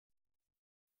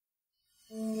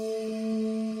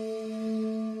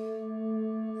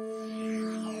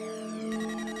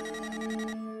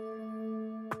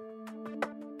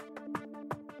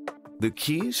The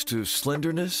keys to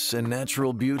slenderness and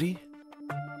natural beauty?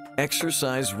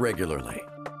 Exercise regularly.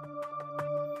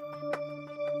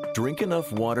 Drink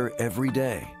enough water every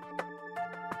day.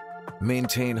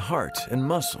 Maintain heart and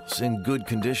muscles in good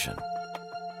condition.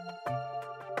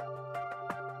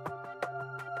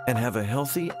 And have a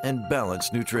healthy and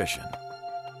balanced nutrition.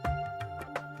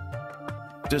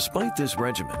 Despite this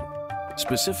regimen,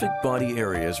 specific body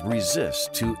areas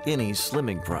resist to any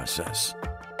slimming process.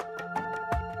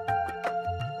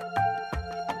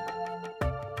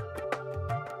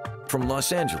 From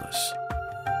Los Angeles,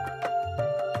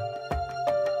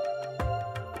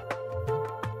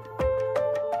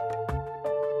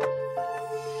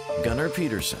 Gunnar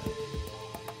Peterson,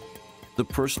 the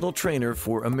personal trainer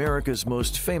for America's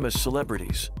most famous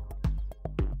celebrities,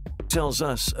 tells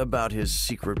us about his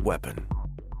secret weapon,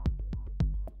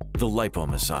 the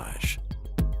lipomassage.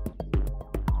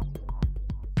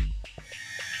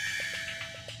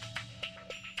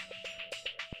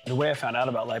 The way I found out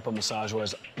about lipomassage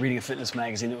was reading a fitness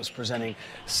magazine that was presenting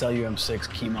Cellular M6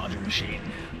 key module machine.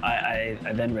 I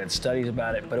then read studies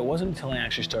about it, but it wasn't until I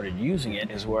actually started using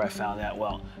it is where I found out,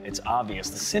 well, it's obvious.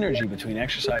 The synergy between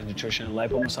exercise, nutrition, and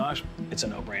lipomassage, it's a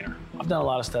no-brainer. I've done a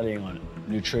lot of studying on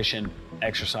nutrition,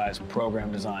 exercise, program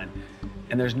design,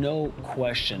 and there's no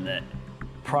question that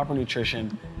proper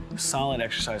nutrition, solid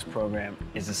exercise program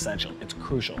is essential. It's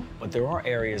crucial. But there are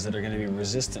areas that are going to be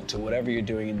resistant to whatever you're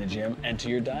doing in the gym and to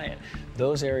your diet.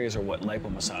 Those areas are what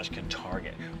lipomassage can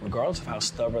target, regardless of how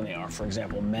stubborn they are. For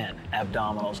example, men,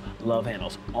 abdominals, love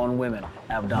handles. On women,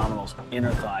 abdominals,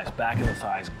 inner thighs, back of the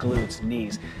thighs, glutes,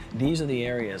 knees. These are the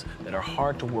areas that are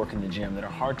hard to work in the gym, that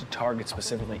are hard to target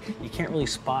specifically. You can't really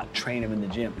spot train them in the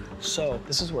gym. So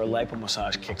this is where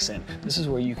lipomassage kicks in. This is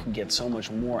where you can get so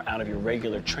much more out of your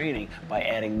regular training by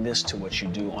adding this to what you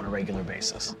do on a regular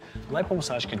basis.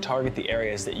 Lipomassage can target the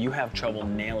areas that you have trouble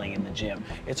nailing in the gym.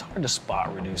 It's hard to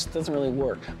spot reduce. It doesn't really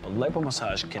work, but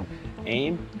lipomassage can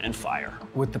aim and fire.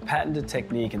 With the patented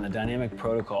technique and the dynamic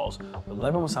protocols, the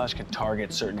lipomassage can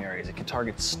target certain areas. It can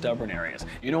target stubborn areas.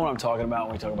 You know what I'm talking about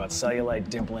when we talk about cellulite,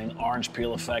 dimpling, orange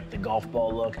peel effect, the golf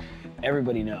ball look.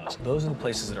 Everybody knows. Those are the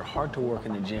places that are hard to work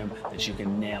in the gym that you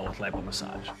can nail with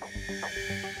lipomassage.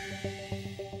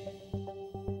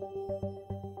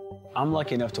 I'm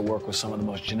lucky enough to work with some of the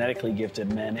most genetically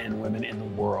gifted men and women in the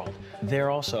world. They're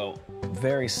also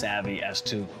very savvy as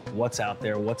to what's out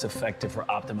there, what's effective for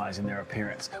optimizing their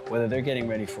appearance. Whether they're getting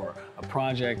ready for a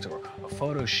project or a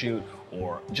photo shoot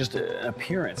or just an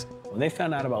appearance. When they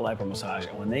found out about lipomassage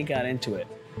and when they got into it,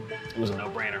 it was a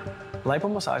no-brainer.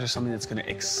 Lipomassage is something that's going to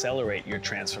accelerate your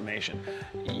transformation.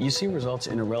 You see results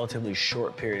in a relatively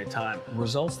short period of time.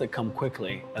 Results that come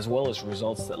quickly, as well as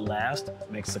results that last,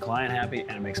 makes the client happy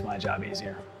and it makes my job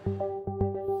easier.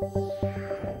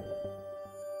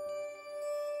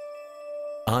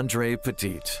 Andre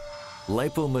Petit,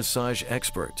 lipomassage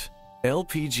expert,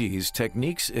 LPG's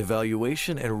Techniques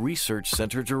Evaluation and Research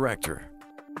Center Director.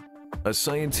 A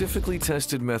scientifically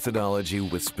tested methodology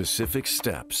with specific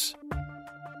steps.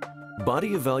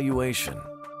 Body evaluation.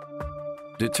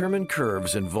 Determine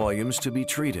curves and volumes to be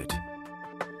treated.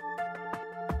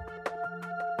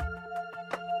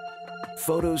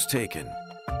 Photos taken.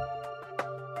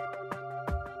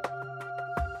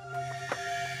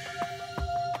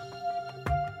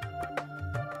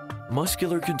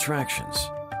 Muscular contractions.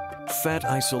 Fat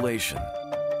isolation.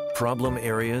 Problem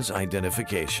areas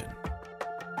identification.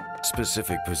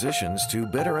 Specific positions to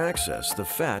better access the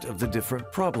fat of the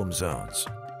different problem zones.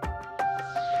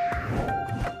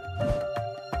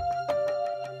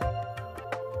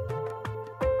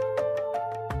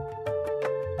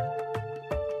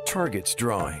 Targets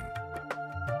drawing.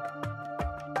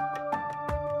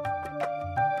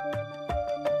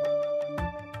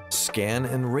 Scan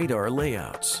and radar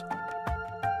layouts.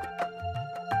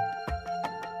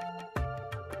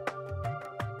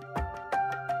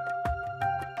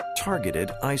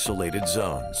 Targeted isolated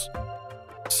zones.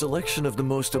 Selection of the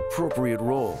most appropriate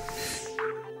roll.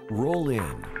 Roll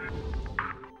in.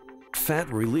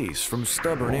 Fat release from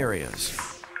stubborn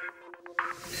areas.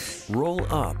 Roll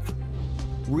up.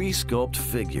 Resculpt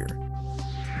figure.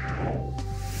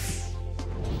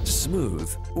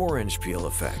 Smooth orange peel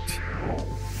effect.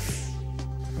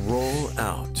 Roll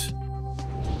out.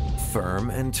 Firm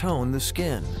and tone the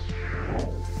skin.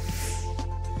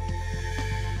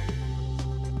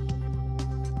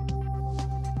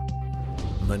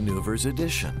 Maneuvers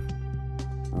addition.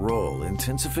 Roll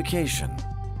intensification.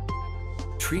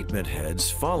 Treatment heads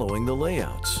following the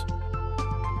layouts.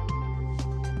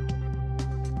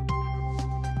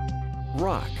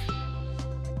 Rock.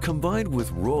 Combined with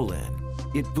roll-in,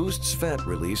 it boosts fat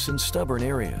release in stubborn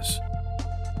areas.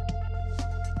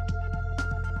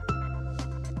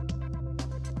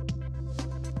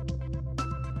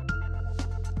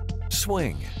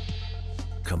 swing.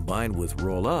 Combined with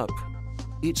roll up,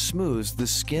 it smooths the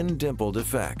skin dimpled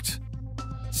effect.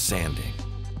 Sanding.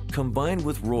 Combined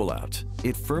with rollout,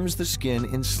 it firms the skin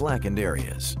in slackened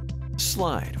areas.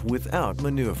 Slide without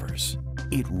maneuvers.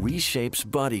 It reshapes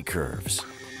body curves.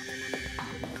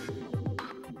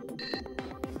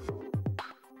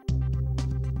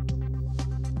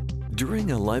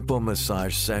 During a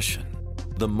lipomassage session,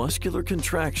 the muscular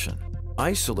contraction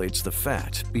isolates the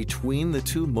fat between the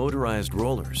two motorized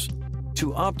rollers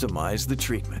to optimize the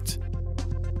treatment.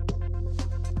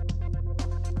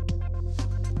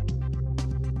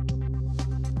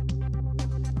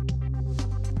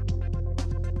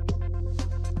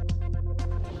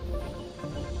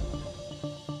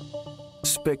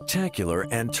 Spectacular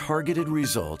and targeted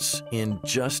results in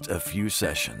just a few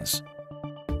sessions.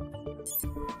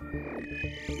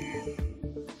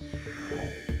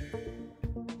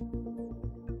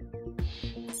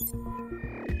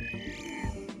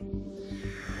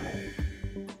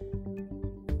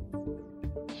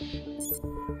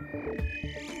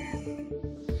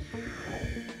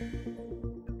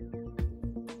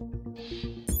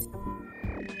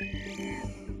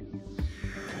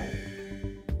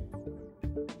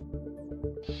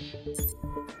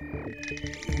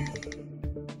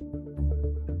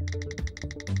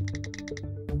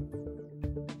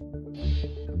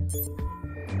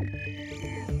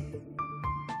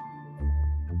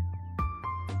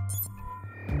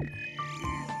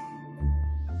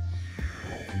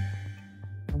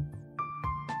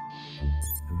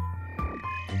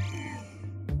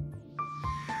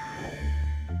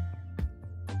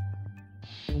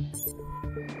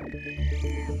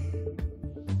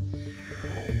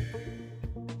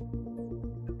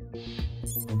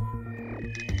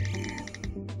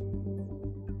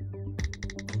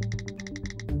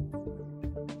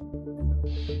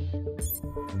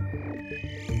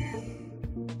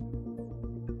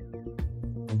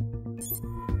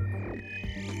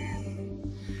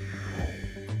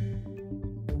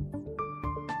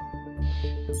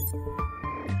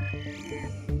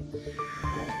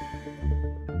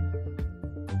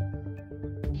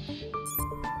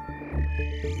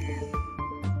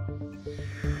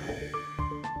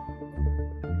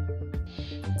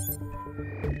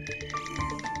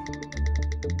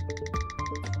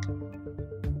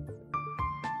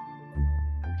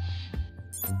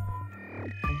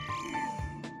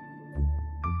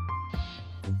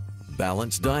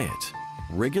 Balanced diet,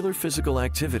 regular physical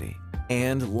activity,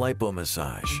 and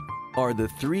lipomassage are the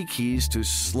three keys to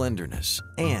slenderness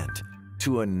and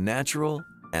to a natural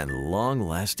and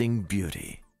long-lasting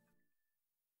beauty.